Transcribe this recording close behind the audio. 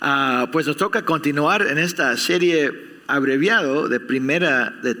Pues nos toca continuar en esta serie abreviado de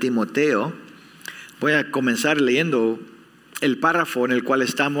Primera de Timoteo. Voy a comenzar leyendo el párrafo en el cual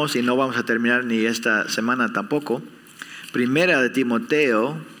estamos y no vamos a terminar ni esta semana tampoco. Primera de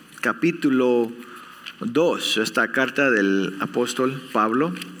Timoteo, capítulo 2, esta carta del apóstol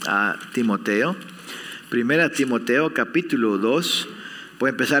Pablo a Timoteo. Primera de Timoteo, capítulo 2. Voy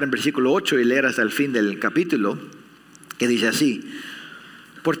a empezar en versículo 8 y leer hasta el fin del capítulo, que dice así: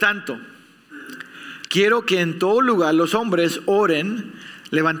 Por tanto, quiero que en todo lugar los hombres oren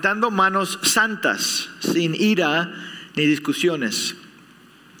levantando manos santas, sin ira ni discusiones.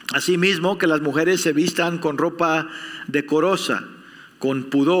 Asimismo, que las mujeres se vistan con ropa decorosa, con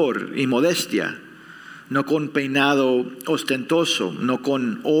pudor y modestia, no con peinado ostentoso, no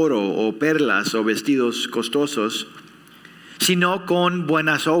con oro o perlas o vestidos costosos, sino con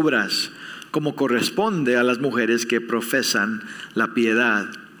buenas obras, como corresponde a las mujeres que profesan la piedad.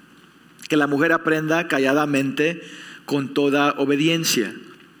 Que la mujer aprenda calladamente con toda obediencia.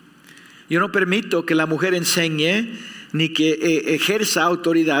 Yo no permito que la mujer enseñe ni que ejerza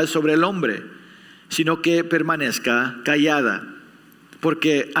autoridad sobre el hombre, sino que permanezca callada.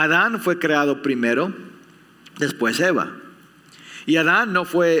 Porque Adán fue creado primero, después Eva. Y Adán no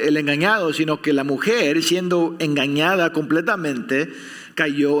fue el engañado, sino que la mujer, siendo engañada completamente,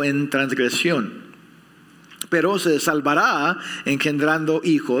 cayó en transgresión. Pero se salvará engendrando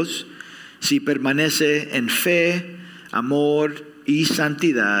hijos si permanece en fe, amor y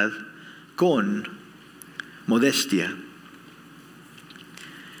santidad con modestia.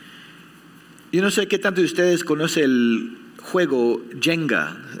 Yo no sé qué tanto de ustedes conocen el juego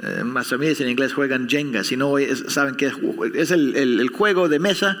Jenga. Más familias en inglés juegan Jenga. Si no saben qué es el juego de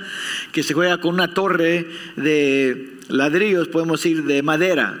mesa que se juega con una torre de ladrillos, podemos decir de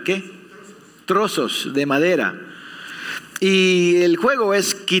madera. ¿Qué? Trozos de madera. Y el juego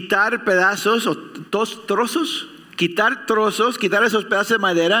es quitar pedazos o trozos, quitar esos pedazos de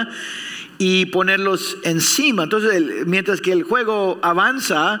madera y ponerlos encima. Entonces, mientras que el juego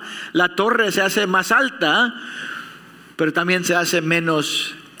avanza, la torre se hace más alta, pero también se hace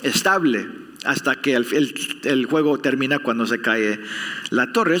menos estable hasta que el juego termina cuando se cae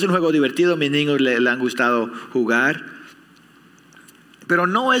la torre. Es un juego divertido, a mis niños le han gustado jugar, pero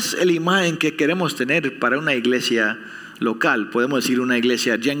no es la imagen que queremos tener para una iglesia local. Podemos decir una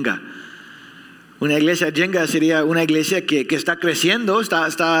iglesia Jenga. Una iglesia Jenga sería una iglesia que está creciendo,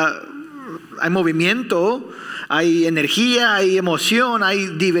 hay movimiento, hay energía, hay emoción, hay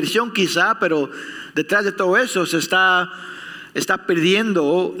diversión quizá, pero detrás de todo eso se está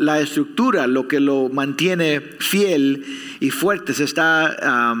perdiendo la estructura, lo que lo mantiene fiel y fuerte. Se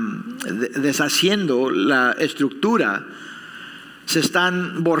está deshaciendo la estructura. Se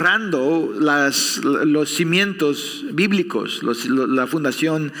están borrando los cimientos bíblicos, la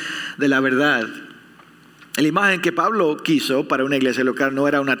fundación de la verdad. La imagen que Pablo quiso para una iglesia local no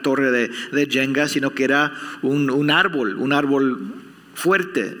era una torre de Jenga, sino que era un árbol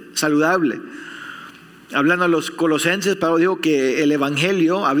fuerte, saludable. Hablando a los colosenses, Pablo dijo que el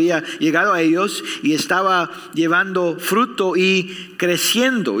evangelio había llegado a ellos y estaba llevando fruto y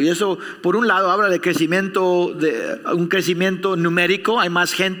creciendo. Y eso, por un lado, habla de un crecimiento numérico. Hay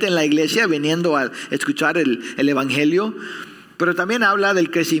más gente en la iglesia viniendo a escuchar el evangelio. Pero también habla del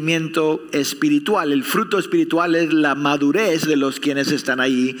crecimiento espiritual. El fruto espiritual es la madurez de los quienes están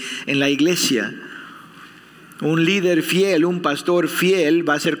ahí en la iglesia. Un líder fiel, un pastor fiel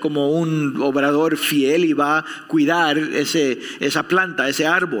va a ser como un obrador fiel y va a cuidar esa planta, ese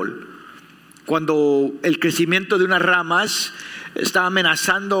árbol. Cuando el crecimiento de unas ramas está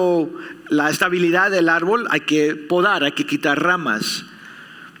amenazando la estabilidad del árbol, hay que podar, hay que quitar ramas.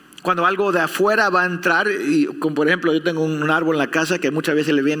 Cuando algo de afuera va a entrar, y como por ejemplo yo tengo un árbol en la casa que muchas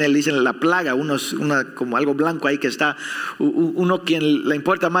veces le dicen la plaga, como algo blanco ahí que está, uno quien le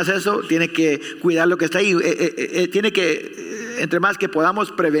importa más eso, tiene que cuidar lo que está ahí, tiene que, entre más que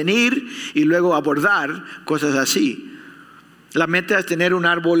podamos prevenir y luego abordar cosas así. La meta es tener un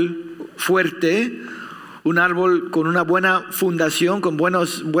árbol fuerte, un árbol con una buena fundación, con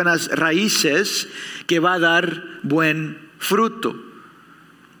buenas raíces que va a dar buen fruto.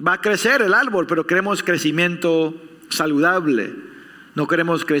 Va a crecer el árbol, pero queremos crecimiento saludable. No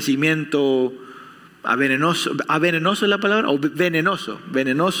queremos crecimiento venenoso. ¿Venenoso es la palabra? O venenoso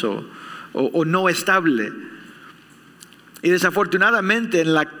o no estable. Y desafortunadamente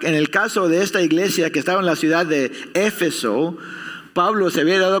en el caso de esta iglesia que estaba en la ciudad de Éfeso, Pablo se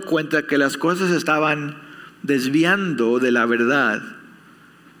había dado cuenta que las cosas estaban desviando de la verdad.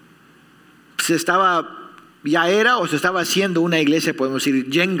 Se estaba haciendo una iglesia, podemos decir,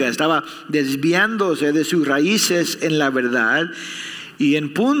 Jenga, estaba desviándose de sus raíces en la verdad y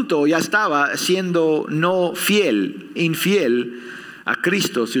en punto ya estaba siendo infiel a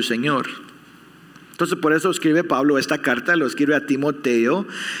Cristo su Señor. Entonces por eso escribe Pablo esta carta, lo escribe a Timoteo.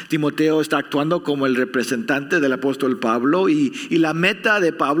 Timoteo está actuando como el representante del apóstol Pablo y la meta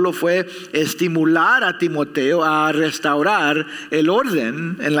de Pablo fue estimular a Timoteo a restaurar el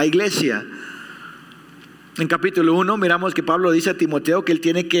orden en la iglesia. En capítulo 1 miramos que Pablo dice a Timoteo que él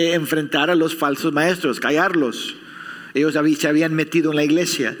tiene que enfrentar a los falsos maestros, callarlos. Ellos se habían metido en la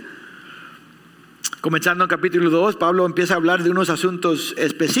iglesia. Comenzando en capítulo 2, Pablo empieza a hablar de unos asuntos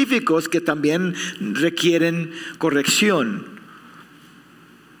específicos que también requieren corrección.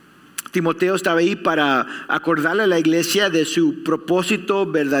 Timoteo estaba ahí para acordarle a la iglesia de su propósito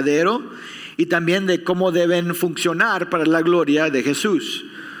verdadero y también de cómo deben funcionar para la gloria de Jesús.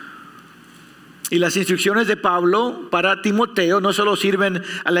 Y las instrucciones de Pablo para Timoteo no solo sirven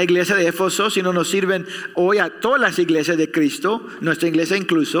a la iglesia de Éfeso, sino nos sirven hoy a todas las iglesias de Cristo, nuestra iglesia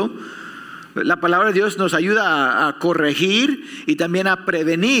incluso. La palabra de Dios nos ayuda a corregir y también a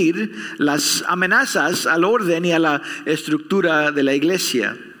prevenir las amenazas al orden y a la estructura de la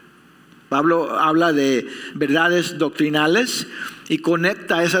iglesia. Pablo habla de verdades doctrinales y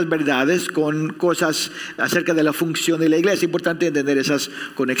conecta esas verdades con cosas acerca de la función de la iglesia. Es importante entender esas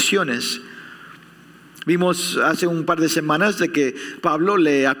conexiones. Vimos hace un par de semanas de que Pablo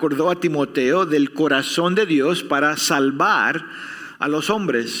le acordó a Timoteo del corazón de Dios para salvar a los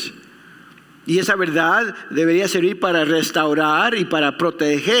hombres. Y esa verdad debería servir para restaurar y para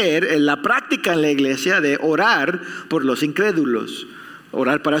proteger en la práctica en la iglesia de orar por los incrédulos,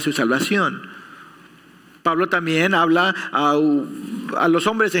 orar para su salvación. Pablo también habla a los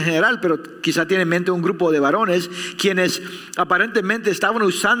hombres en general, pero quizá tiene en mente un grupo de varones quienes aparentemente estaban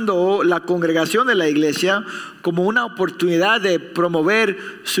usando la congregación de la iglesia como una oportunidad de promover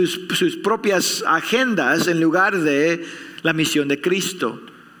sus propias agendas en lugar de la misión de Cristo.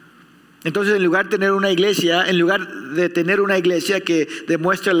 Entonces, en lugar de tener una iglesia que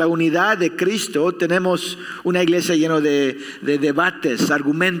demuestra la unidad de Cristo, tenemos una iglesia llena de debates,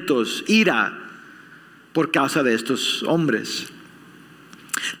 argumentos, ira por causa de estos hombres.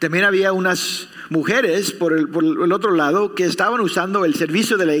 También había unas mujeres por el otro lado que estaban usando el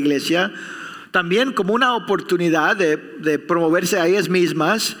servicio de la iglesia también como una oportunidad de promoverse a ellas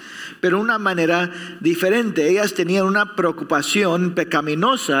mismas, pero de una manera diferente. Ellas tenían una preocupación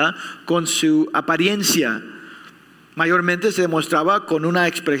pecaminosa con su apariencia. Mayormente se demostraba con una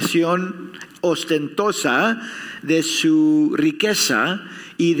expresión ostentosa de su riqueza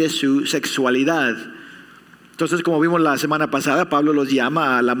y de su sexualidad. Entonces, como vimos la semana pasada, Pablo los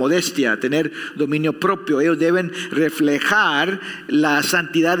llama a la modestia, a tener dominio propio. Ellos deben reflejar la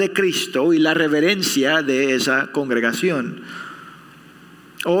santidad de Cristo y la reverencia de esa congregación.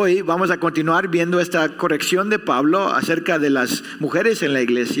 Hoy vamos a continuar viendo esta corrección de Pablo acerca de las mujeres en la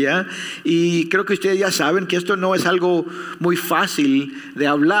iglesia, y creo que ustedes ya saben que esto no es algo muy fácil de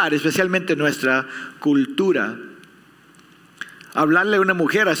hablar, especialmente en nuestra cultura. Hablarle a una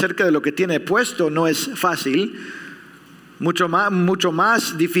mujer acerca de lo que tiene puesto no es fácil. Mucho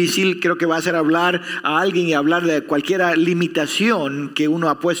más difícil creo que va a ser hablar a alguien y hablar de cualquier limitación que uno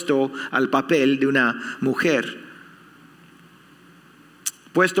ha puesto al papel de una mujer.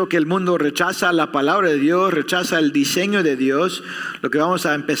 Puesto que el mundo rechaza la palabra de Dios, rechaza el diseño de Dios, lo que vamos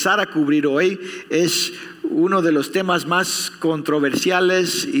a empezar a cubrir hoy es uno de los temas más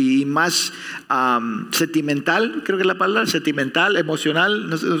controversiales y más sentimental, creo que es la palabra, sentimental, emocional,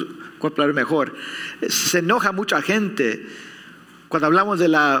 no sé cuál palabra mejor. Se enoja mucha gente cuando hablamos de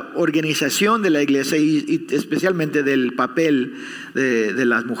la organización de la iglesia y especialmente del papel de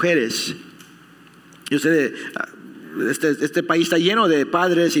las mujeres. Yo sé, este país está lleno de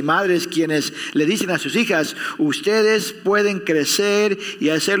padres y madres quienes le dicen a sus hijas: ustedes pueden crecer y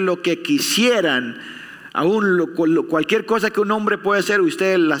hacer lo que quisieran, aún cualquier cosa que un hombre puede hacer,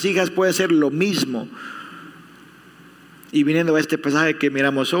 las hijas pueden hacer lo mismo. Y viniendo a este pasaje que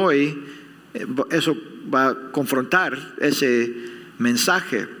miramos hoy, eso va a confrontar ese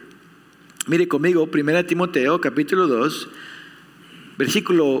mensaje. Mire conmigo 1 Timoteo capítulo 2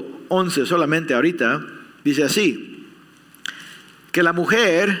 versículo 11 solamente ahorita. Dice así: que la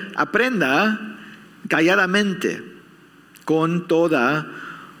mujer aprenda calladamente con toda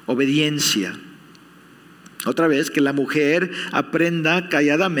obediencia. Otra vez, que la mujer aprenda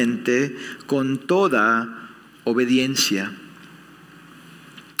calladamente con toda obediencia.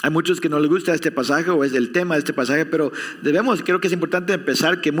 Hay muchos que no les gusta este pasaje o es el tema de este pasaje, pero creo que es importante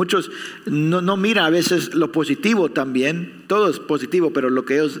empezar que muchos no miran a veces lo positivo también. Todo es positivo, pero lo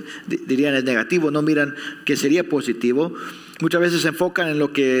que ellos dirían es negativo, no miran que sería positivo. Muchas veces se enfocan en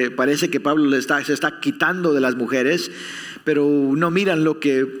lo que parece que Pablo se está quitando de las mujeres, pero no miran lo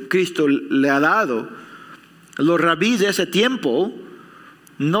que Cristo le ha dado. Los rabís de ese tiempo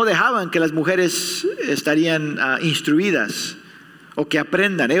no dejaban que las mujeres estarían instruidas o que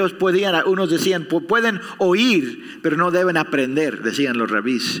aprendan. Ellos unos decían, pueden oír, pero no deben aprender, decían los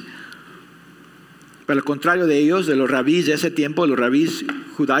rabís. Pero al contrario de ellos, de los rabís de ese tiempo, los rabís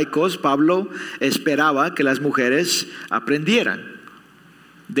judaicos, Pablo esperaba que las mujeres aprendieran.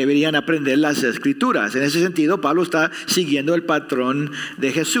 Deberían aprender las escrituras. En ese sentido, Pablo está siguiendo el patrón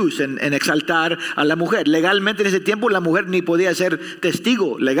de Jesús en exaltar a la mujer. Legalmente en ese tiempo la mujer ni podía ser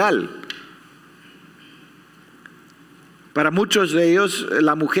testigo legal. Para muchos de ellos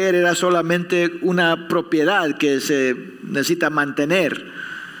la mujer era solamente una propiedad que se necesita mantener,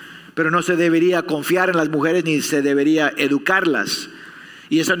 pero no se debería confiar en las mujeres ni se debería educarlas.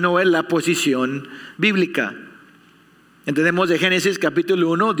 Y esa no es la posición bíblica. Entendemos de Génesis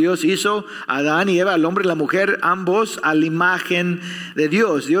capítulo 1, Dios hizo a Adán y Eva, al hombre y la mujer, ambos a la imagen de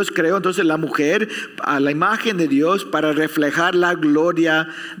Dios. Dios creó entonces la mujer a la imagen de Dios para reflejar la gloria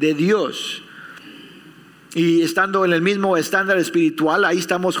de Dios. Y estando en el mismo estándar espiritual, ahí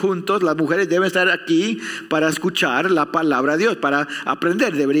estamos juntos. Las mujeres deben estar aquí para escuchar la palabra de Dios, para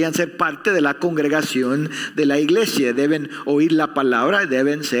aprender. Deberían ser parte de la congregación de la iglesia. Deben oír la palabra,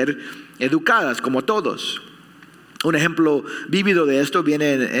 deben ser educadas como todos. Un ejemplo vívido de esto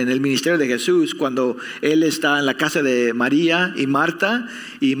viene en el ministerio de Jesús, cuando Él está en la casa de María y Marta,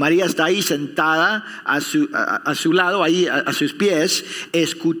 y María está ahí sentada a su lado, ahí a sus pies,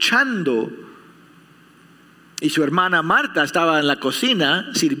 escuchando. Y su hermana Marta estaba en la cocina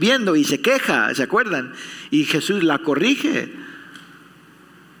sirviendo y se queja, ¿se acuerdan? Y Jesús la corrige.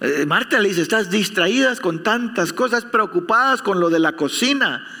 Marta le dice, estás distraída con tantas cosas, preocupadas con lo de la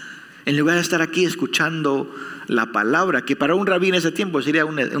cocina, en lugar de estar aquí escuchando la palabra, que para un rabí en ese tiempo sería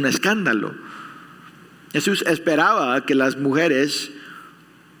un escándalo. Jesús esperaba que las mujeres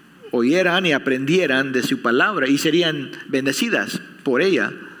oyeran y aprendieran de su palabra y serían bendecidas por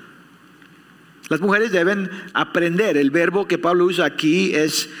ella. Las mujeres deben aprender. El verbo que Pablo usa aquí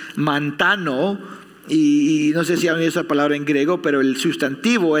es mantano, y no sé si han oído esa palabra en griego, pero el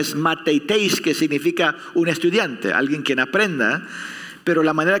sustantivo es mateiteis, que significa un estudiante, alguien quien aprenda. Pero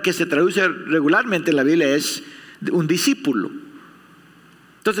la manera que se traduce regularmente en la Biblia es un discípulo.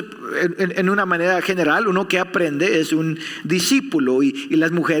 Entonces, en una manera general, uno que aprende es un discípulo, y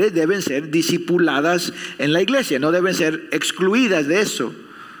las mujeres deben ser discipuladas en la iglesia, no deben ser excluidas de eso.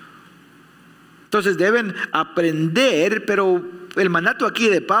 Entonces deben aprender, pero el mandato aquí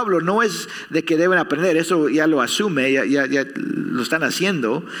de Pablo no es de que deben aprender, eso ya lo asume, ya lo están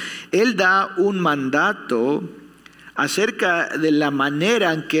haciendo. Él da un mandato acerca de la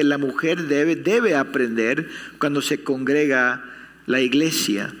manera en que la mujer debe aprender cuando se congrega la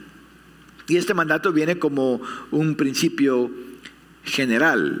iglesia. Y este mandato viene como un principio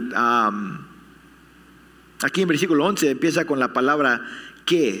general. Aquí en versículo 11 empieza con la palabra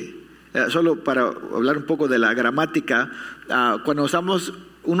que. Solo para hablar un poco de la gramática, cuando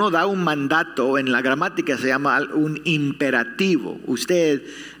uno da un mandato en la gramática, se llama un imperativo. Usted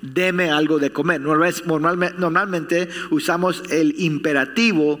deme algo de comer. Normalmente usamos el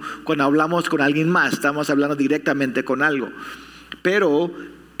imperativo cuando hablamos con alguien más, estamos hablando directamente con algo. Pero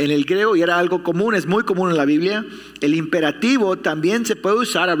en el griego, y era algo común, es muy común en la Biblia, el imperativo también se puede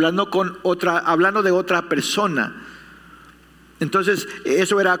usar hablando de otra persona. Entonces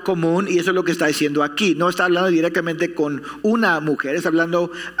eso era común, y eso es lo que está diciendo aquí. No está hablando directamente con una mujer, está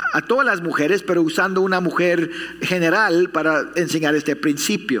hablando a todas las mujeres, pero usando una mujer general para enseñar este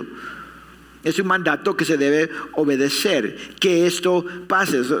principio. Es un mandato que se debe obedecer, que esto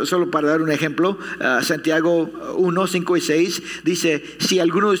pase. Solo para dar un ejemplo, Santiago 1, 5 y 6 dice, si a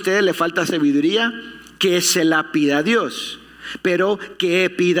alguno de ustedes le falta sabiduría, que se la pida a Dios, pero que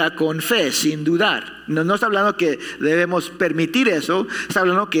pida con fe, sin dudar. No está hablando que debemos permitir eso, está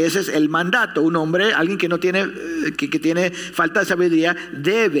hablando que ese es el mandato. Un hombre, alguien que no tiene, que tiene falta de sabiduría,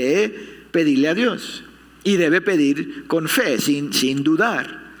 debe pedirle a Dios, y debe pedir con fe, sin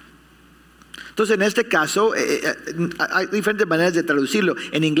dudar. Entonces, en este caso, hay diferentes maneras de traducirlo.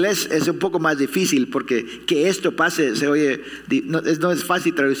 En inglés es un poco más difícil, porque que esto pase se oye, no es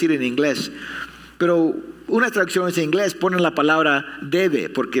fácil traducir en inglés. Pero unas traducciones en inglés ponen la palabra debe,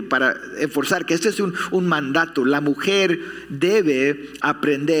 porque para enforzar que este es un mandato. La mujer debe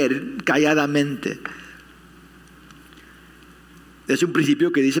aprender calladamente. Es un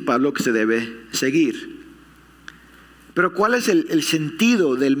principio que dice Pablo que se debe seguir. Pero ¿cuál es el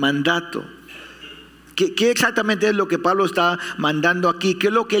sentido del mandato? ¿Qué exactamente es lo que Pablo está mandando aquí? ¿Qué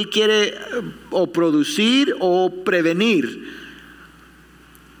es lo que él quiere o producir o prevenir?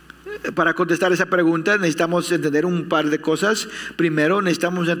 para contestar esa pregunta necesitamos entender un par de cosas. Primero,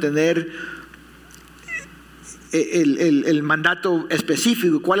 necesitamos entender el mandato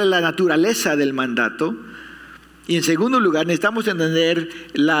específico, cuál es la naturaleza del mandato. Y en segundo lugar, necesitamos entender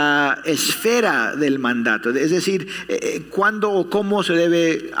la esfera del mandato, es decir, cuándo o cómo se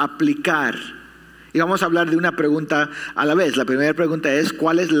debe aplicar. Y vamos a hablar de una pregunta a la vez. La primera pregunta es,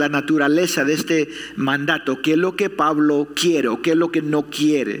 ¿cuál es la naturaleza de este mandato? ¿Qué es lo que Pablo quiere o qué es lo que no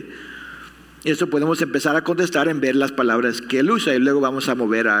quiere? Eso podemos empezar a contestar en ver las palabras que él usa y luego vamos a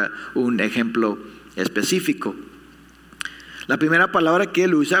mover a un ejemplo específico. La primera palabra que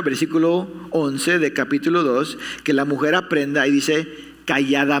él usa, versículo 11 de capítulo 2, que la mujer aprenda, y dice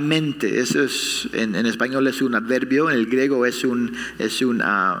calladamente. Eso es, en español es un adverbio, en el griego es un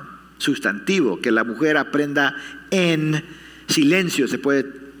sustantivo, que la mujer aprenda en silencio, se puede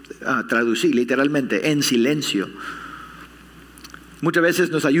traducir literalmente, en silencio. Muchas veces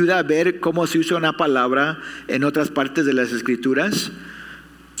nos ayuda a ver cómo se usa una palabra en otras partes de las Escrituras.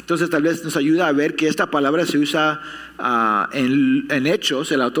 Entonces tal vez nos ayuda a ver que esta palabra se usa en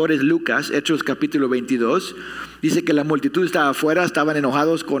Hechos. El autor es Lucas, Hechos capítulo 22. Dice que la multitud estaba afuera, estaban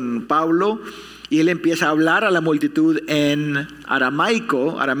enojados con Pablo, y él empieza a hablar a la multitud en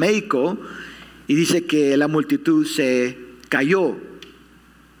aramaico, y dice que la multitud se cayó,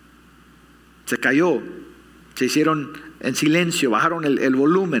 se hicieron en silencio, bajaron el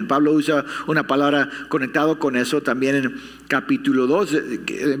volumen. Pablo usa una palabra conectado con eso también en capítulo 2,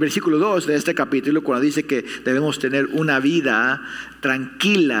 en versículo 2 de este capítulo, cuando dice que debemos tener una vida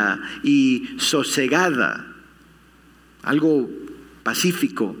tranquila y sosegada, algo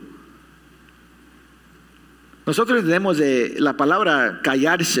pacífico. Nosotros entendemos de la palabra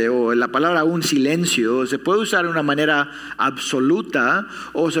callarse o la palabra un silencio, se puede usar de una manera absoluta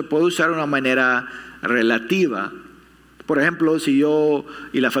o se puede usar de una manera relativa. Por ejemplo, si yo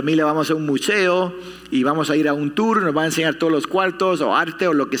y la familia vamos a un museo y vamos a ir a un tour, nos van a enseñar todos los cuartos o arte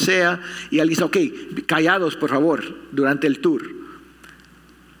o lo que sea, y alguien dice, ok, callados por favor durante el tour.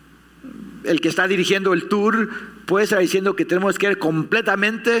 El que está dirigiendo el tour puede estar diciendo que tenemos que ir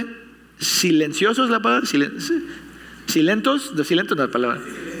completamente silenciosos, la palabra, silentos no es la palabra.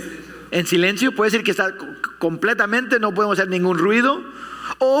 En silencio puede decir que está completamente, no podemos hacer ningún ruido,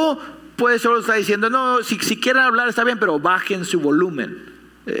 o puede solo estar diciendo, no, si quieren hablar está bien, pero bajen su volumen.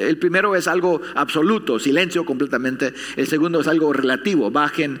 El primero es algo absoluto, silencio completamente. El segundo es algo relativo,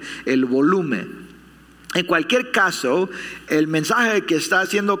 bajen el volumen. En cualquier caso, el mensaje que está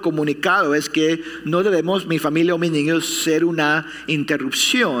siendo comunicado es que no debemos, mi familia o mis niños, ser una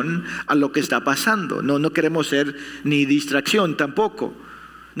interrupción a lo que está pasando. No queremos ser ni distracción tampoco.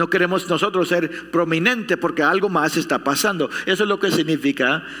 No queremos nosotros ser prominente porque algo más está pasando. Eso es lo que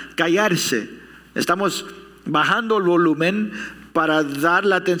significa callarse. Estamos bajando el volumen para dar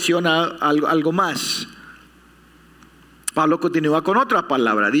la atención a algo más. Pablo continúa con otra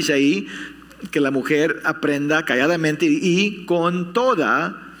palabra. Dice ahí que la mujer aprenda calladamente y con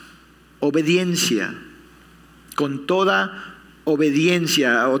toda obediencia. Con toda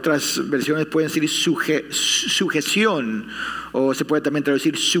obediencia. Otras versiones pueden decir sujeción, o se puede también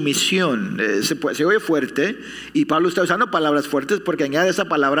traducir sumisión. Se oye fuerte, y Pablo está usando palabras fuertes porque añade esa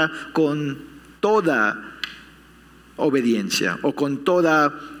palabra con toda obediencia o con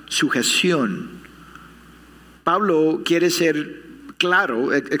toda sujeción. Pablo quiere ser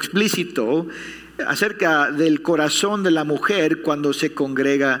claro, explícito acerca del corazón de la mujer cuando se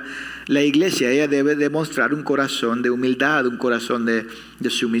congrega la iglesia. Ella debe demostrar un corazón de humildad, un corazón de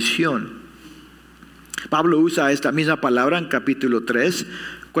sumisión. Pablo usa esta misma palabra en capítulo 3,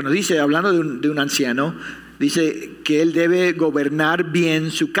 cuando dice, hablando de un anciano, dice que él debe gobernar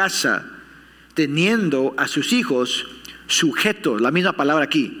bien su casa, teniendo a sus hijos sujetos. La misma palabra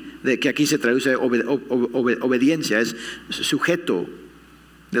aquí, que aquí se traduce obediencia, es sujeto.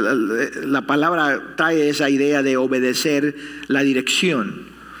 La palabra trae esa idea de obedecer la dirección.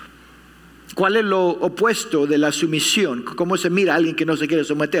 ¿Cuál es lo opuesto de la sumisión? ¿Cómo se mira a alguien que no se quiere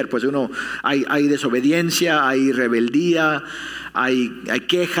someter? Pues hay desobediencia, hay rebeldía, hay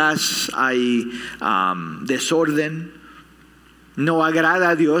quejas, hay desorden. No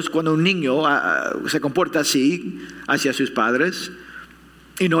agrada a Dios cuando un niño se comporta así hacia sus padres,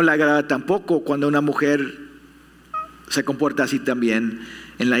 y no le agrada tampoco cuando una mujer se comporta así también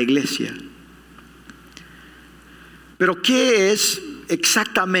en la iglesia. Pero ¿qué es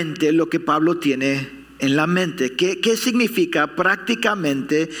exactamente lo que Pablo tiene en la mente? ¿Qué significa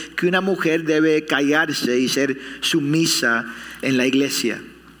prácticamente que una mujer debe callarse y ser sumisa en la iglesia?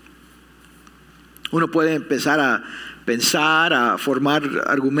 Uno puede empezar a pensar, a formar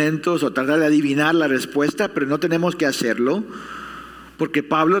argumentos o tratar de adivinar la respuesta, pero no tenemos que hacerlo, porque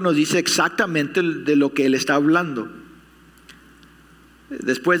Pablo nos dice exactamente de lo que él está hablando.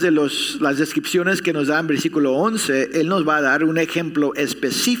 Después de las descripciones que nos da en versículo 11, él nos va a dar un ejemplo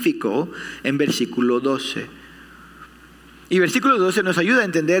específico en versículo 12. Y versículo 12 nos ayuda a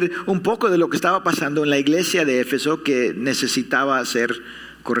entender un poco de lo que estaba pasando en la iglesia de Éfeso, que necesitaba ser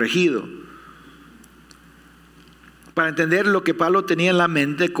corregido. Para entender lo que Pablo tenía en la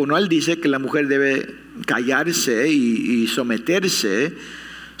mente, cuando él dice que la mujer debe callarse y someterse,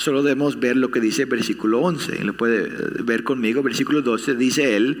 solo debemos ver lo que dice el versículo 11. Lo puede ver conmigo. Versículo 12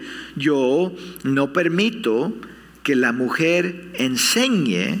 dice él: yo no permito que la mujer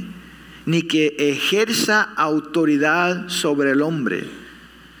enseñe ni que ejerza autoridad sobre el hombre,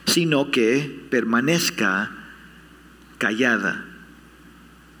 sino que permanezca callada.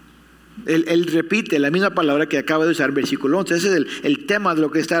 Él repite la misma palabra que acaba de usar en versículo 11. Ese es el tema de lo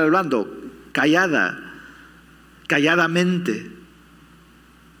que está hablando. Callada, calladamente.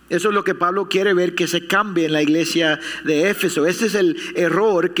 Eso es lo que Pablo quiere ver que se cambie en la iglesia de Éfeso. Este es el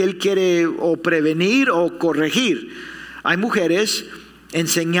error que él quiere o prevenir o corregir. Hay mujeres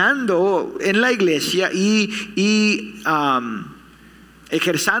enseñando en la iglesia y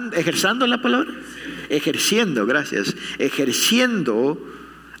ejerciendo la palabra, ejerciendo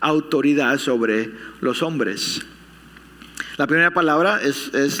autoridad sobre los hombres. La primera palabra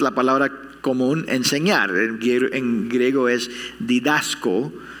es la palabra común, enseñar. En griego es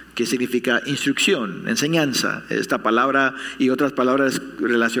didasko, que significa instrucción, enseñanza. Esta palabra y otras palabras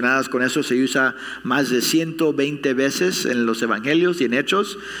relacionadas con eso se usa más de 120 veces en los evangelios y en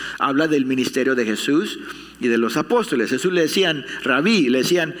Hechos. Habla del ministerio de Jesús y de los apóstoles. Jesús le decían rabí, le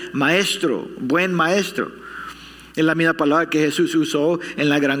decían maestro, buen maestro. Es la misma palabra que Jesús usó en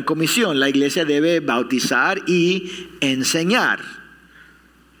la Gran Comisión. La iglesia debe bautizar y enseñar.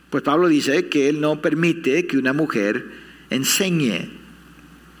 Pues Pablo dice que él no permite que una mujer enseñe.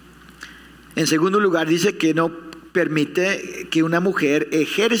 En segundo lugar, dice que no permite que una mujer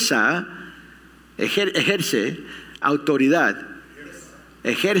ejerce autoridad.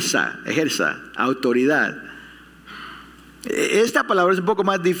 Ejerza autoridad. Esta palabra es un poco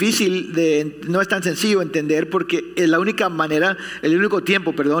más difícil, no es tan sencillo de entender, porque es la única manera, el único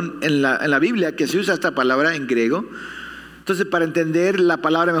tiempo, en la Biblia que se usa esta palabra en griego. Entonces, para entender la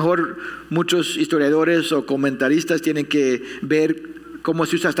palabra mejor, muchos historiadores o comentaristas tienen que ver cómo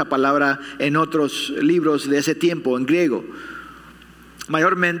se usa esta palabra en otros libros de ese tiempo, en griego.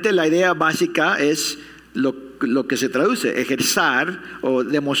 Mayormente la idea básica es lo que se traduce, ejercer o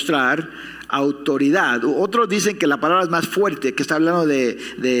demostrar autoridad. Otros dicen que la palabra es más fuerte, que está hablando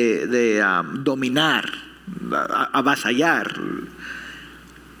de dominar, avasallar.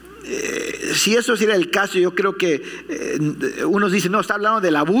 Si eso sería el caso, yo creo que unos dicen, no, está hablando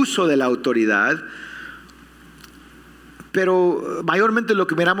del abuso de la autoridad. Pero mayormente lo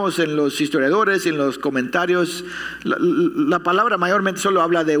que miramos en los historiadores, en los comentarios, la palabra mayormente solo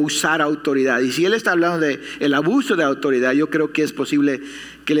habla de usar autoridad. Y si él está hablando de el abuso de autoridad, yo creo que es posible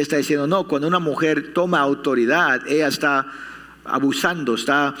que él está diciendo, no, cuando una mujer toma autoridad, ella está abusando,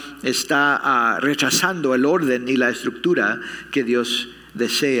 está rechazando el orden y la estructura que Dios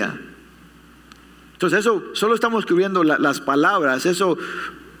desea. Entonces eso, solo estamos cubriendo las palabras, eso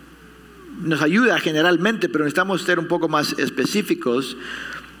nos ayuda generalmente, pero necesitamos ser un poco más específicos.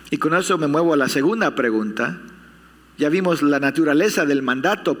 Y con eso me muevo a la segunda pregunta. Ya vimos la naturaleza del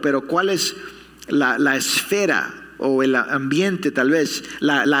mandato, pero ¿cuál es la esfera o el ambiente, tal vez,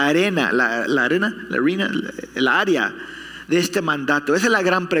 la área de este mandato? Esa es la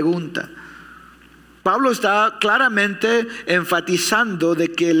gran pregunta. Pablo está claramente enfatizando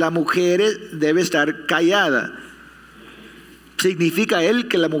de que la mujer debe estar callada. ¿Significa él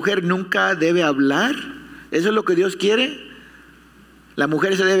que la mujer nunca debe hablar? ¿Eso es lo que Dios quiere? ¿La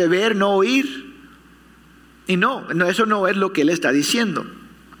mujer se debe ver, no oír? Y no, eso no es lo que él está diciendo.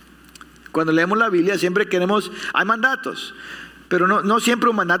 Cuando leemos la Biblia siempre hay mandatos, pero no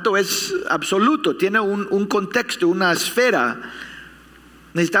siempre un mandato es absoluto, tiene un contexto, una esfera.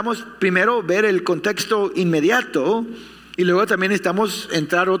 Necesitamos primero ver el contexto inmediato y luego también necesitamos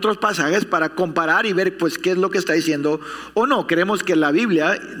entrar a otros pasajes para comparar y ver pues qué es lo que está diciendo o no. Queremos que la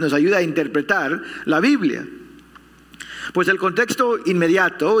Biblia nos ayude a interpretar la Biblia. Pues el contexto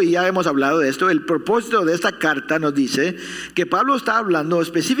inmediato, y ya hemos hablado de esto, el propósito de esta carta nos dice que Pablo está hablando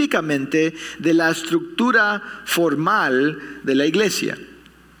específicamente de la estructura formal de la iglesia.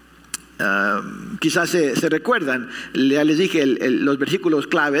 Quizás se recuerdan, ya les dije, los versículos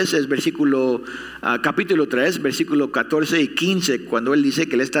claves es capítulo 3, versículo 14 y 15, cuando él dice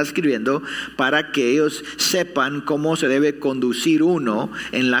que le está escribiendo para que ellos sepan cómo se debe conducir uno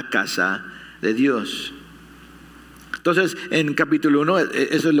en la casa de Dios. Entonces, en capítulo 1,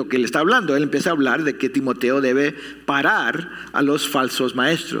 eso es lo que él está hablando. Él empieza a hablar de que Timoteo debe parar a los falsos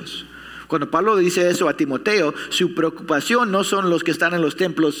maestros. Cuando Pablo dice eso a Timoteo, su preocupación no son los que están en los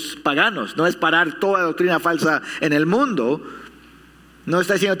templos paganos, no es parar toda doctrina falsa en el mundo. No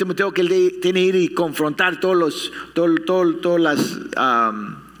está diciendo a Timoteo que él tiene que ir y confrontar todo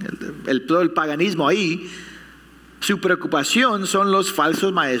el paganismo ahí. Su preocupación son los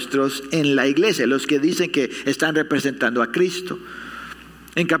falsos maestros en la iglesia, los que dicen que están representando a Cristo.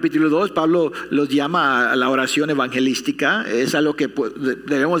 En capítulo 2, Pablo los llama a la oración evangelística. Es algo que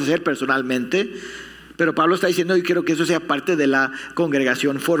debemos hacer personalmente. Pero Pablo está diciendo, yo quiero que eso sea parte de la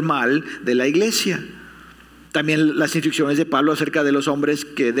congregación formal de la iglesia. También las instrucciones de Pablo acerca de los hombres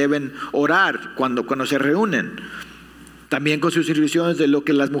que deben orar cuando se reúnen. También con sus instrucciones de lo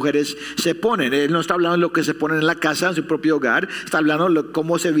que las mujeres se ponen. Él no está hablando de lo que se ponen en la casa, en su propio hogar. Está hablando de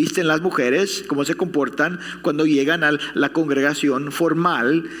cómo se visten las mujeres, cómo se comportan cuando llegan a la congregación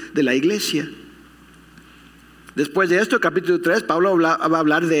formal de la iglesia. Después de esto, capítulo 3, Pablo va a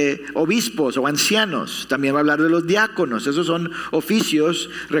hablar de obispos o ancianos. También va a hablar de los diáconos. Esos son oficios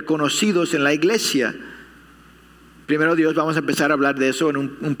reconocidos en la iglesia. Primero Dios, vamos a empezar a hablar de eso en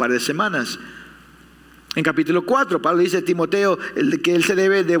un par de semanas. En capítulo 4, Pablo dice a Timoteo que él se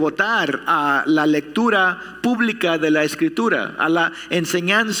debe devotar a la lectura pública de la Escritura, a la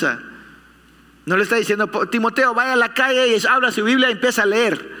enseñanza. No le está diciendo, Timoteo, vaya a la calle y abra su Biblia y empieza a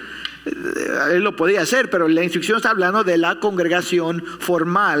leer. Él lo podía hacer, pero la instrucción está hablando de la congregación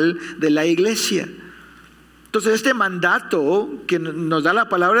formal de la iglesia. Entonces, este mandato que nos da la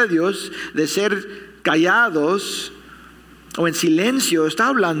palabra de Dios de ser callados o en silencio, está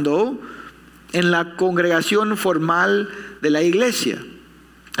hablando en la congregación formal de la iglesia.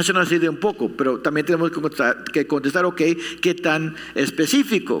 Eso nos sirve un poco, pero también tenemos que contestar, ok, ¿qué tan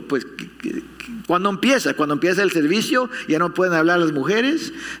específico? Pues, ¿cuándo empieza? Cuando empieza el servicio ya no pueden hablar las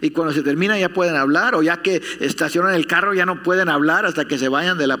mujeres, y cuando se termina ya pueden hablar, o ya que estacionan el carro ya no pueden hablar hasta que se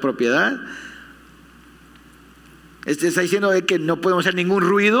vayan de la propiedad. Está diciendo que no podemos hacer ningún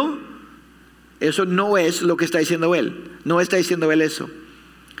ruido. Eso no es lo que está diciendo él. No está diciendo él eso.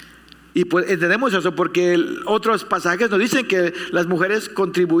 Y pues entendemos eso porque otros pasajes nos dicen que las mujeres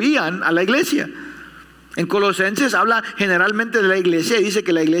contribuían a la iglesia. En Colosenses habla generalmente de la iglesia y dice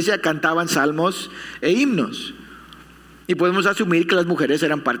que la iglesia cantaban salmos e himnos. Y podemos asumir que las mujeres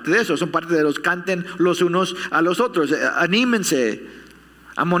eran parte de eso, son parte de los canten los unos a los otros. Anímense,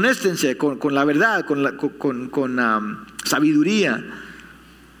 amonéstense con la verdad, con sabiduría.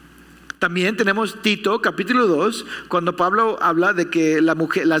 También tenemos Tito, capítulo 2, cuando Pablo habla de que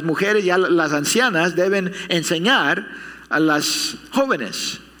las mujeres, ya las ancianas, deben enseñar a las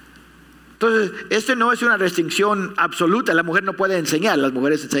jóvenes. Entonces, esto no es una restricción absoluta. La mujer no puede enseñar. Las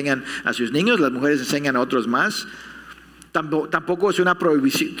mujeres enseñan a sus niños, las mujeres enseñan a otros más. Tampoco es una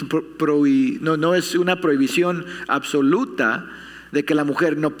prohibición, no es una prohibición absoluta de que la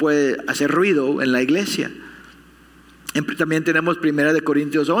mujer no puede hacer ruido en la iglesia. También tenemos 1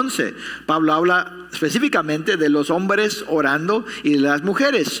 Corintios 11. Pablo habla específicamente de los hombres orando y de las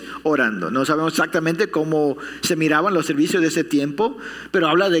mujeres orando. No sabemos exactamente cómo se miraban los servicios de ese tiempo, pero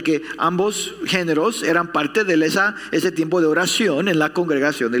habla de que ambos géneros eran parte de ese tiempo de oración en la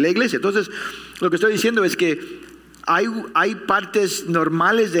congregación de la iglesia. Entonces, lo que estoy diciendo es que hay partes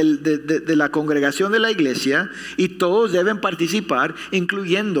normales de la congregación de la iglesia y todos deben participar,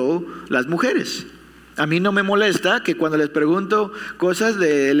 incluyendo las mujeres. A mí no me molesta que cuando les pregunto cosas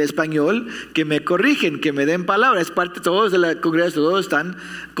del español, que me corrigen, que me den palabras. Es parte, todos de la congregación, todos están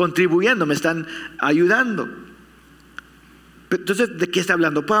contribuyendo, me están ayudando. Entonces, ¿de qué está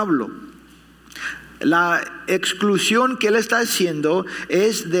hablando Pablo? La exclusión que él está haciendo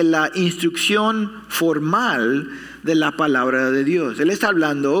es de la instrucción formal de la palabra de Dios. Él está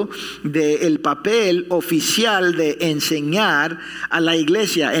hablando del papel oficial de enseñar a la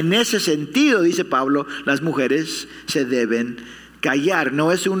iglesia. En ese sentido, dice Pablo, las mujeres se deben callar.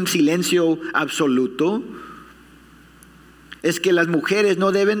 No es un silencio absoluto. Es que las mujeres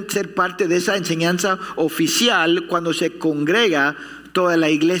no deben ser parte de esa enseñanza oficial cuando se congrega toda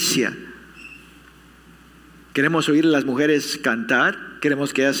la iglesia. Queremos oír a las mujeres cantar.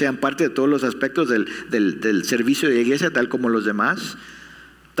 Queremos que ellas sean parte de todos los aspectos del servicio de la iglesia, tal como los demás.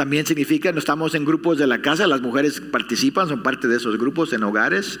 También significa, no estamos en grupos de la casa, las mujeres participan, son parte de esos grupos en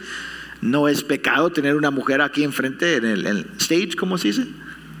hogares. No es pecado tener una mujer aquí enfrente en el stage, ¿cómo se dice?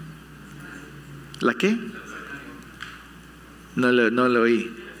 ¿La qué? No lo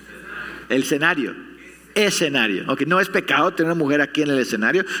oí. El escenario. Okay, no es pecado tener una mujer aquí en el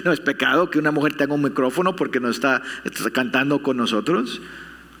escenario. No es pecado que una mujer tenga un micrófono porque no está cantando con nosotros.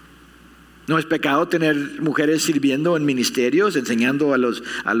 No es pecado tener mujeres sirviendo en ministerios, enseñando a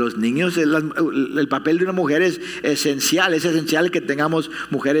los niños. El papel de una mujer es esencial que tengamos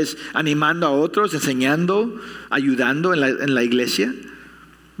mujeres animando a otros, enseñando, ayudando en la iglesia.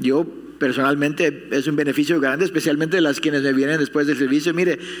 Yo personalmente es un beneficio grande, especialmente de las quienes me vienen después del servicio.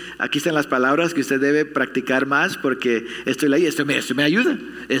 Mire, aquí están las palabras que usted debe practicar más porque esto me ayuda,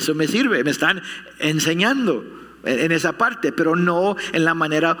 eso me sirve, me están enseñando en esa parte, pero no en la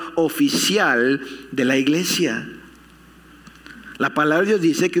manera oficial de la iglesia. La palabra de Dios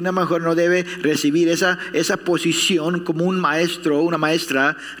dice que una mujer no debe recibir esa posición como un maestro o una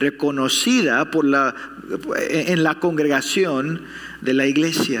maestra reconocida en la congregación de la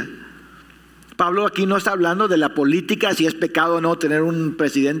iglesia. Pablo aquí no está hablando de la política, si es pecado o no tener un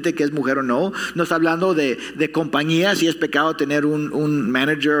presidente que es mujer o no. No está hablando de compañía, si es pecado tener un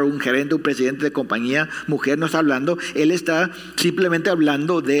manager, un gerente, un presidente de compañía mujer. No está hablando. Él está simplemente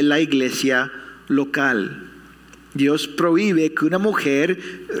hablando de la iglesia local. Dios prohíbe que una mujer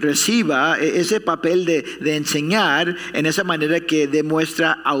reciba ese papel de enseñar en esa manera que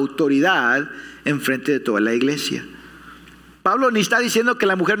demuestra autoridad en frente de toda la iglesia. Pablo ni está diciendo que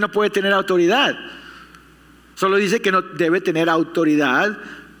la mujer no puede tener autoridad. Solo dice que no debe tener autoridad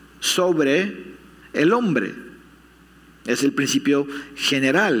sobre el hombre. Es el principio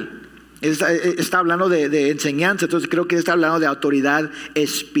general. Está hablando de enseñanza, entonces creo que está hablando de autoridad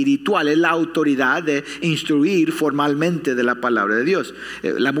espiritual. Es la autoridad de instruir formalmente de la palabra de Dios.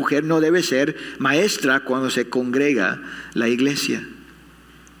 La mujer no debe ser maestra cuando se congrega la iglesia.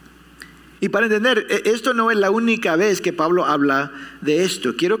 Y para entender, esto no es la única vez que Pablo habla de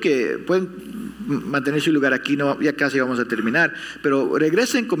esto. Quiero que pueden mantener su lugar aquí, ya casi vamos a terminar, pero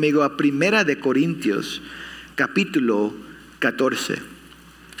regresen conmigo a 1 de Corintios, capítulo 14.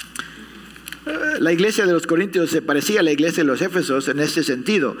 La iglesia de los Corintios se parecía a la iglesia de los Éfesos en este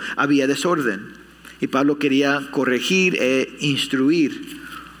sentido. Había desorden y Pablo quería corregir e instruir.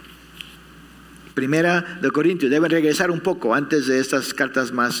 1 de Corintios, deben regresar un poco antes de estas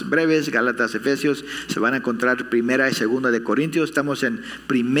cartas más breves, Gálatas, Efesios, se van a encontrar 1 y 2 de Corintios. Estamos en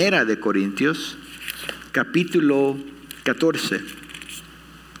 1 de Corintios, capítulo 14,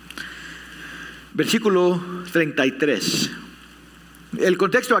 versículo 33. El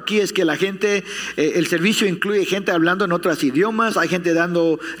contexto aquí es que la gente, el servicio incluye gente hablando en otros idiomas, hay gente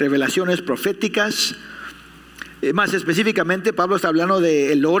dando revelaciones proféticas. Más específicamente, Pablo está hablando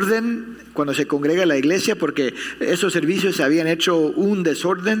del orden cuando se congrega la iglesia, porque esos servicios se habían hecho un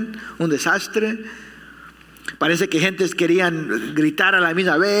desorden, un desastre. Parece que gentes querían gritar a la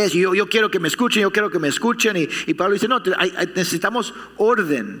misma vez, y yo quiero que me escuchen, yo quiero que me escuchen, y Pablo dice, no, necesitamos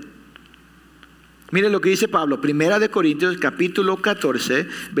orden. Miren lo que dice Pablo, 1 de Corintios, capítulo 14,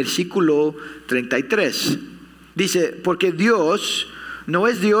 versículo 33. Dice, porque Dios no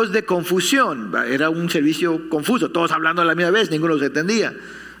es Dios de confusión. Era un servicio confuso, todos hablando a la misma vez, ninguno se entendía.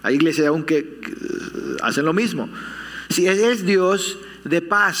 Hay iglesias aún que hacen lo mismo. Si es Dios de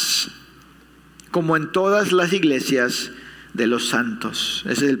paz, como en todas las iglesias de los santos.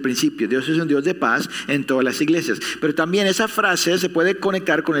 Ese es el principio. Dios es un Dios de paz en todas las iglesias. Pero también esa frase se puede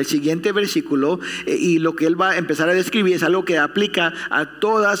conectar con el siguiente versículo, y lo que él va a empezar a describir es algo que aplica a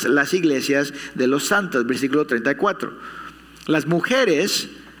todas las iglesias de los santos. Versículo 34. Las mujeres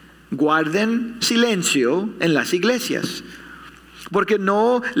guarden silencio en las iglesias, porque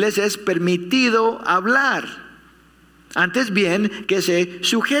no les es permitido hablar. Antes bien, que se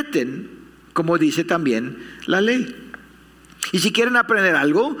sujeten, como dice también la ley. Y si quieren aprender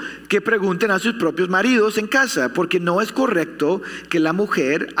algo, que pregunten a sus propios maridos en casa, porque no es correcto que la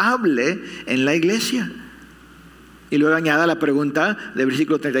mujer hable en la iglesia. Y luego añada la pregunta del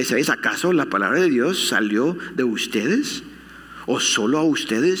versículo 36, ¿acaso la palabra de Dios salió de ustedes? ¿O solo a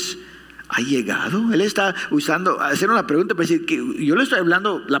ustedes ha llegado? Él está hacer una pregunta para decir que yo le estoy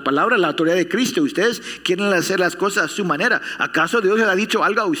hablando la palabra, la autoridad de Cristo. Ustedes quieren hacer las cosas a su manera. ¿Acaso Dios le ha dicho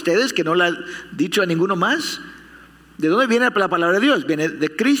algo a ustedes que no le ha dicho a ninguno más? ¿De dónde viene la palabra de Dios? Viene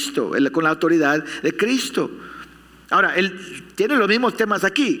de Cristo, con la autoridad de Cristo. Ahora, él tiene los mismos temas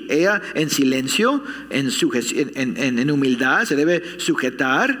aquí. Ella en silencio, en humildad, se debe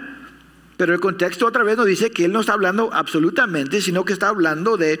sujetar. Pero el contexto otra vez nos dice que él no está hablando absolutamente, sino que está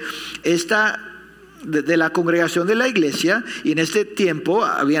hablando de la congregación de la iglesia. Y en este tiempo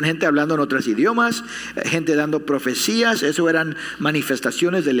había gente hablando en otros idiomas, gente dando profecías. Eso eran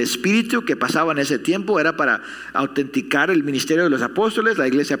manifestaciones del Espíritu que pasaban en ese tiempo. Era para autenticar el ministerio de los apóstoles, la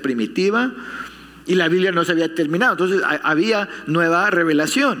iglesia primitiva. Y la Biblia no se había terminado, entonces había nueva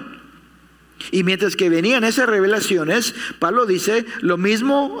revelación. Y mientras que venían esas revelaciones, Pablo dice lo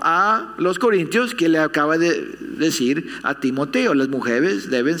mismo a los corintios que le acaba de decir a Timoteo. Las mujeres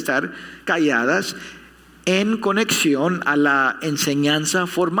deben estar calladas en conexión a la enseñanza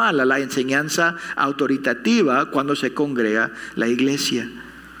formal, a la enseñanza autoritativa cuando se congrega la iglesia.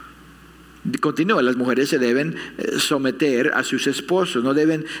 Continúa, las mujeres se deben someter a sus esposos, no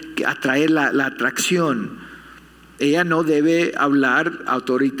deben atraer la atracción. Ella no debe hablar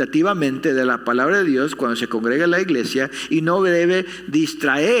autoritativamente de la palabra de Dios cuando se congrega en la iglesia y no debe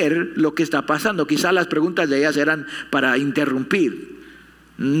distraer lo que está pasando. Quizás las preguntas de ellas eran para interrumpir.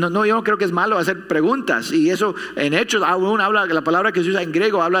 No, yo no creo que es malo hacer preguntas, y eso en Hechos aún habla, la palabra que se usa en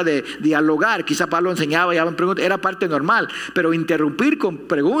griego habla de dialogar. Quizá Pablo enseñaba y hablaban preguntas, era parte normal, pero interrumpir con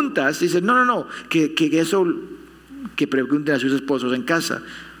preguntas, dice no, que pregunten a sus esposos en casa.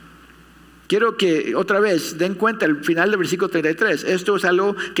 Quiero que otra vez den cuenta el final del versículo 33. Esto es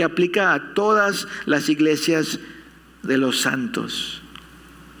algo que aplica a todas las iglesias de los santos.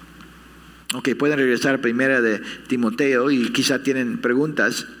 Ok, pueden regresar a primera de Timoteo y quizá tienen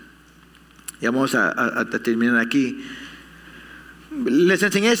preguntas. Ya vamos a terminar aquí. Les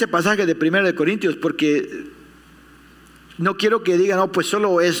enseñé ese pasaje de primera de Corintios porque no quiero que digan, no, pues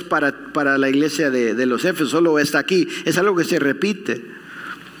solo es para la iglesia de los Éfesos, solo está aquí. Es algo que se repite.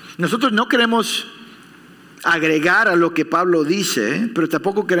 Nosotros no queremos agregar a lo que Pablo dice, pero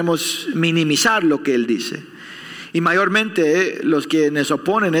tampoco queremos minimizar lo que él dice. Y mayormente los que nos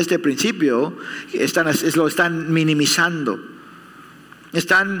oponen a este principio lo están minimizando.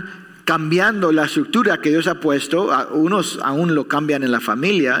 Están cambiando la estructura que Dios ha puesto. Unos aún lo cambian en la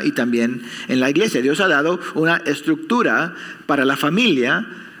familia y también en la iglesia. Dios ha dado una estructura para la familia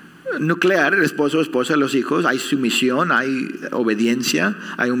nuclear, el esposo, esposa, los hijos. Hay sumisión, hay obediencia,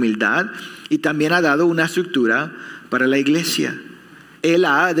 hay humildad, y también ha dado una estructura para la iglesia. Él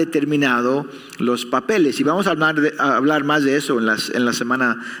ha determinado los papeles, y vamos a hablar más de eso en la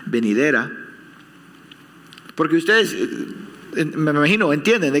semana venidera, porque ustedes, me imagino,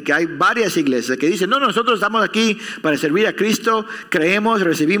 entienden de que hay varias iglesias que dicen, no, nosotros estamos aquí para servir a Cristo, creemos,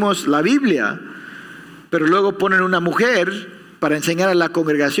 recibimos la Biblia, pero luego ponen una mujer para enseñar a la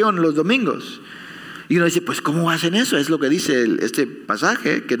congregación los domingos. Y uno dice, pues ¿cómo hacen eso? Es lo que dice este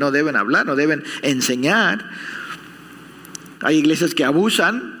pasaje, que no deben hablar, no deben enseñar. Hay iglesias que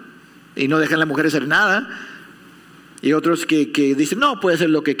abusan y no dejan a la mujer hacer nada. Y otros que dicen, no, puede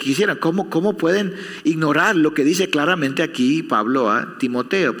hacer lo que quisieran. ¿Cómo pueden ignorar lo que dice claramente aquí Pablo a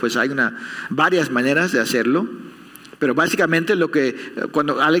Timoteo? Pues hay varias maneras de hacerlo. Pero básicamente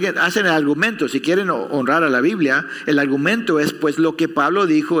cuando alguien hacen el argumento, si quieren honrar a la Biblia, el argumento es, pues lo que Pablo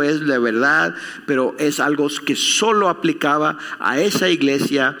dijo es la verdad, pero es algo que solo aplicaba a esa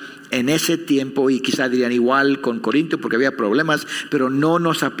iglesia en ese tiempo, y quizá dirían igual con Corinto porque había problemas, pero no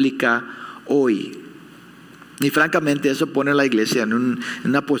nos aplica hoy. Y francamente eso pone a la iglesia en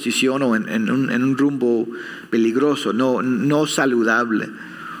una posición o en un rumbo peligroso, no saludable.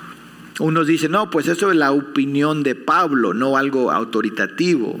 Unos dicen, no, pues eso es la opinión de Pablo, no algo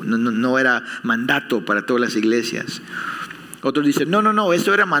autoritativo, no era mandato para todas las iglesias. Otros dicen, no,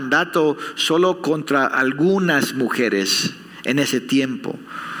 eso era mandato solo contra algunas mujeres en ese tiempo,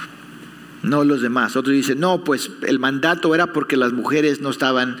 no los demás. Otros dicen, no, pues el mandato era porque las mujeres no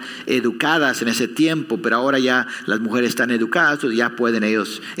estaban educadas en ese tiempo, pero ahora ya las mujeres están educadas, entonces ya pueden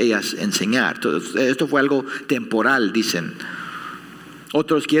ellas enseñar. Entonces, esto fue algo temporal, dicen.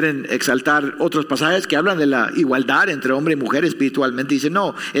 Otros quieren exaltar otros pasajes que hablan de la igualdad entre hombre y mujer espiritualmente. Dicen,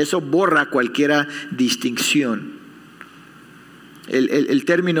 no, eso borra cualquier distinción. El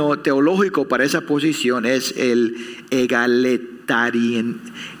término teológico para esa posición es el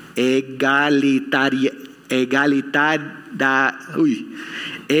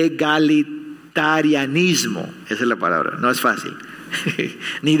egalitarianismo. Esa es la palabra, no es fácil.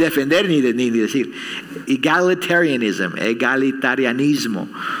 Ni defender ni decir. Egalitarianismo.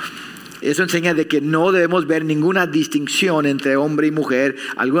 Eso enseña de que no debemos ver ninguna distinción entre hombre y mujer,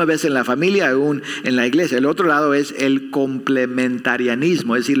 alguna vez en la familia, aún en la iglesia. El otro lado es el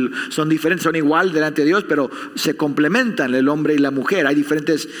complementarianismo, es decir, son diferentes, son igual delante de Dios, pero se complementan el hombre y la mujer. Hay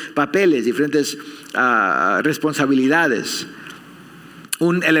diferentes papeles, diferentes responsabilidades.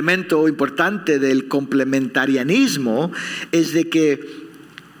 Un elemento importante del complementarianismo es de que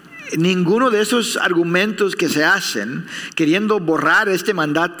ninguno de esos argumentos que se hacen queriendo borrar este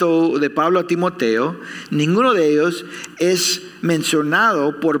mandato de Pablo a Timoteo, ninguno de ellos es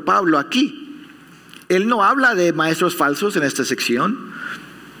mencionado por Pablo aquí. Él no habla de maestros falsos en esta sección,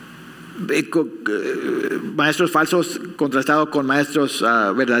 maestros falsos contrastados con maestros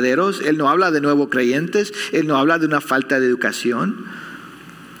verdaderos. Él no habla de nuevos creyentes, él no habla de una falta de educación.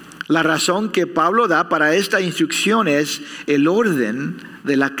 La razón que Pablo da para esta instrucción es el orden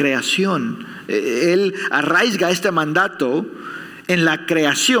de la creación. Él arraiga este mandato en la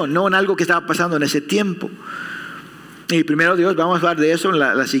creación, no en algo que estaba pasando en ese tiempo. Y primero Dios, vamos a hablar de eso en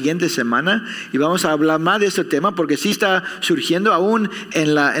la siguiente semana y vamos a hablar más de este tema porque sí está surgiendo aún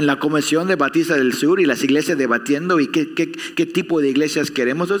en la Convención de Batistas del Sur y las iglesias debatiendo y qué tipo de iglesias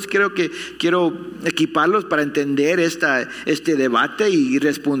queremos. Entonces quiero equiparlos para entender este debate y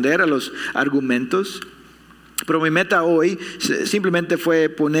responder a los argumentos. Pero mi meta hoy simplemente fue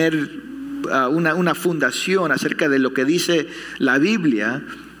poner una fundación acerca de lo que dice la Biblia.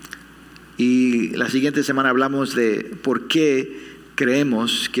 Y la siguiente semana hablamos de por qué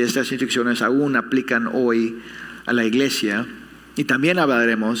creemos que estas instrucciones aún aplican hoy a la iglesia. Y también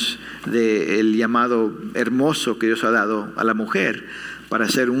hablaremos del llamado hermoso que Dios ha dado a la mujer para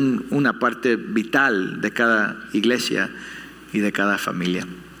ser una parte vital de cada iglesia y de cada familia.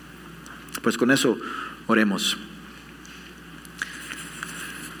 Pues con eso oremos.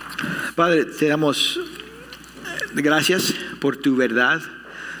 Padre, te damos gracias por tu verdad,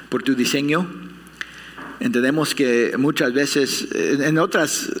 por tu diseño. Entendemos que muchas veces en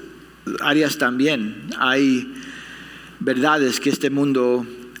otras áreas también hay verdades que este mundo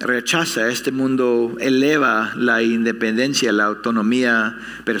rechaza. Este mundo eleva la independencia, la autonomía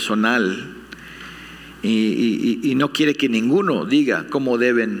personal y no quiere que ninguno diga cómo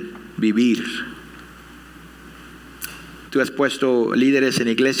deben vivir. Tú has puesto líderes en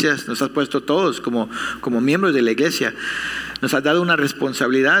iglesias, nos has puesto todos como miembros de la iglesia. Nos has dado una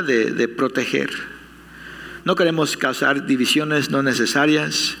responsabilidad de proteger. No queremos causar divisiones no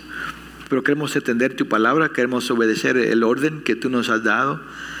necesarias, pero queremos entender tu palabra, queremos obedecer el orden que tú nos has dado.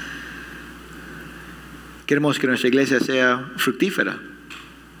 Queremos que nuestra iglesia sea fructífera.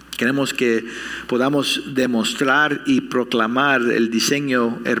 Queremos que podamos demostrar y proclamar el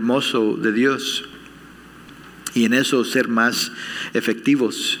diseño hermoso de Dios. Y en eso ser más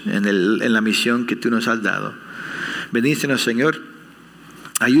efectivos en la misión que tú nos has dado. Bendícenos, Señor.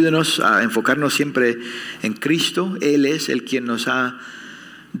 Ayúdenos a enfocarnos siempre en Cristo. Él es el quien nos ha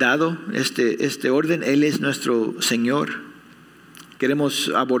dado este orden. Él es nuestro Señor.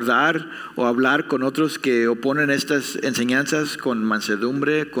 Queremos abordar o hablar con otros que oponen estas enseñanzas con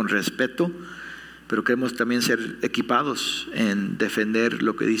mansedumbre, con respeto. Pero queremos también ser equipados en defender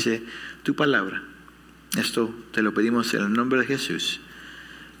lo que dice tu palabra. Esto te lo pedimos en el nombre de Jesús.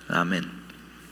 Amén.